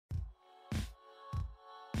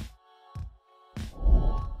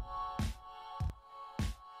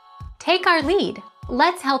Take our lead.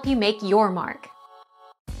 Let's help you make your mark.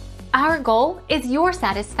 Our goal is your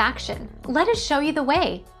satisfaction. Let us show you the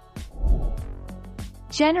way.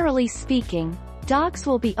 Generally speaking, dogs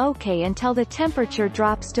will be okay until the temperature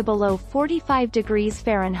drops to below 45 degrees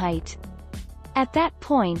Fahrenheit. At that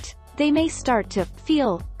point, they may start to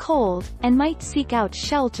feel cold and might seek out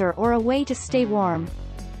shelter or a way to stay warm.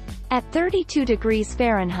 At 32 degrees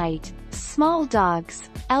Fahrenheit, small dogs,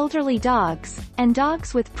 elderly dogs, and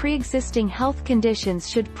dogs with pre-existing health conditions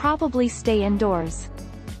should probably stay indoors.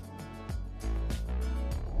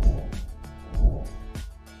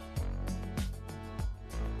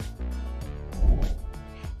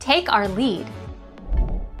 Take our lead.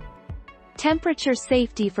 Temperature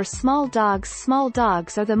safety for small dogs. Small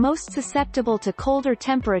dogs are the most susceptible to colder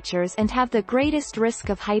temperatures and have the greatest risk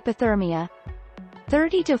of hypothermia.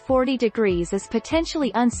 30 to 40 degrees is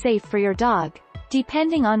potentially unsafe for your dog,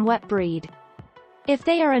 depending on what breed. If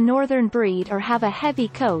they are a northern breed or have a heavy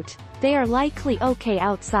coat, they are likely okay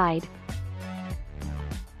outside.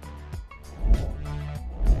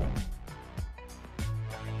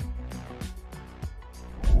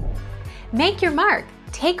 Make your mark.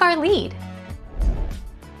 Take our lead.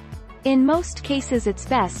 In most cases it's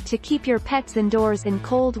best to keep your pets indoors in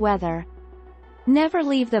cold weather. Never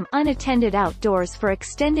leave them unattended outdoors for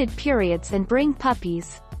extended periods and bring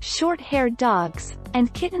puppies, short-haired dogs,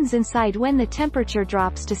 and kittens inside when the temperature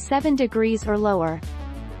drops to 7 degrees or lower.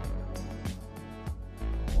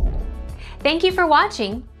 Thank you for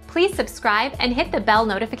watching. Please subscribe and hit the bell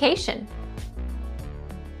notification.